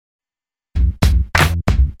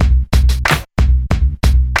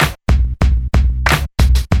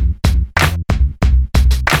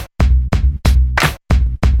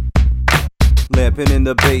Camping in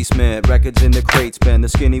the basement, records in the crates been the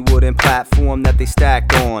skinny wooden platform that they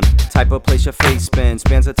stacked on. Type of place your face spins,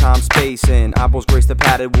 spans of time, space in. Eyeballs grace the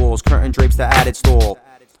padded walls, curtain drapes the added stall.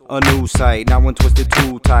 A new sight, not one twisted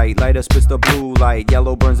too tight. Lighter spits the blue light,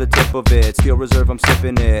 yellow burns the tip of it. Steel reserve, I'm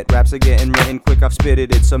sipping it. Raps are getting written quick, I've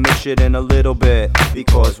spitted it. Some mix shit in a little bit,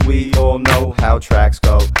 because we all know how tracks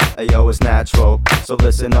go. Ayo, it's natural, so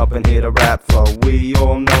listen up and hear the rap flow. We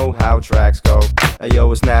all know how tracks go.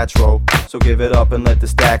 Ayo, it's natural, so give it up and let the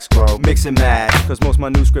stacks grow. Mix and match, cause most my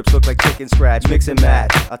new scripts look like chicken scratch. Mix and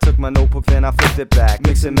match, I took my notebook then I flipped it back.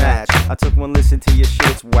 Mix and match, I took one listen to your shit,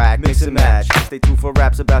 it's whack. Mix and match, stay tuned for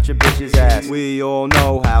raps about your bitch's ass. We all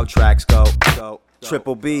know how tracks go.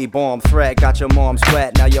 Triple B, bomb threat, got your mom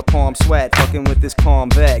sweat, now your palm sweat. Fucking with this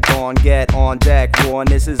calm vet, gone get on deck. Raw, and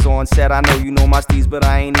this is on set. I know you know my steez, but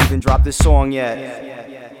I ain't even dropped this song yet.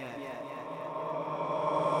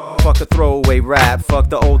 Fuck a throwaway rap, fuck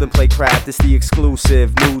the old and play crap. This the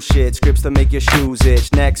exclusive, new shit, scripts to make your shoes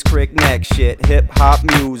itch. Next crick, next shit, hip hop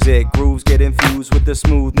music. Grooves get infused with the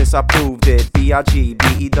smoothness, I proved it. B-I-G,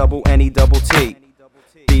 B-E-N-N-E-T,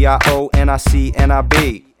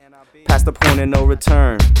 B-I-O-N-I-C-N-I-B. Past the point of no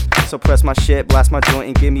return, so press my shit, blast my joint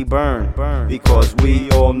and give me burn. Because we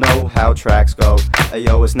all know how tracks go.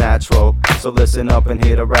 Ayo, it's natural, so listen up and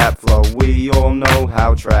hear the rap flow. We all know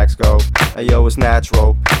how tracks go. Ayo, it's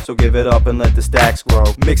natural, so give it up and let the stacks grow.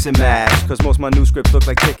 Mix and match, cause most my new scripts look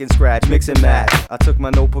like chicken scratch. Mix and match, I took my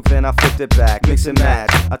notebook then I flipped it back. Mix and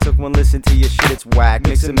match, I took one listen to your shit, it's whack.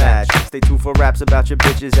 Mix and match, stay tuned for raps about your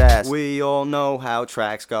bitch's ass. We all know how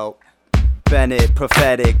tracks go. Bennett,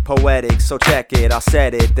 prophetic, poetic, so check it. I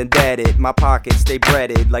said it, then dead it. My pockets stay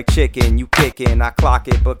breaded like chicken. You kickin', I clock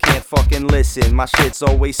it, but can't fucking listen. My shit's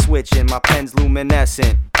always switching, my pen's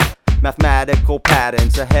luminescent. Mathematical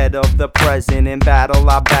patterns ahead of the present. In battle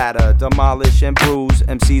I batter, demolish and bruise.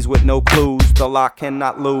 MCs with no clues, the lock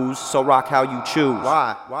cannot lose. So rock how you choose.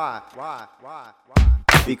 Why?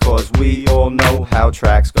 Because we all know how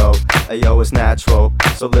tracks go. Ayo, it's natural,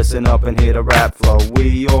 so listen up and hear the rap flow.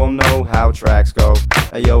 We all know how tracks go.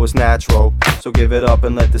 Ayo, it's natural, so give it up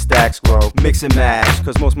and let the stacks grow. Mix and match,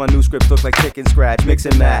 cause most my new scripts look like chicken scratch. Mix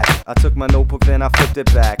and match, I took my notebook then I flipped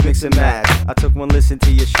it back. Mix and match, I took one listen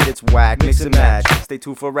to your shit, it's whack. Mix and match, stay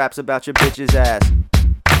tuned for raps about your bitch's ass.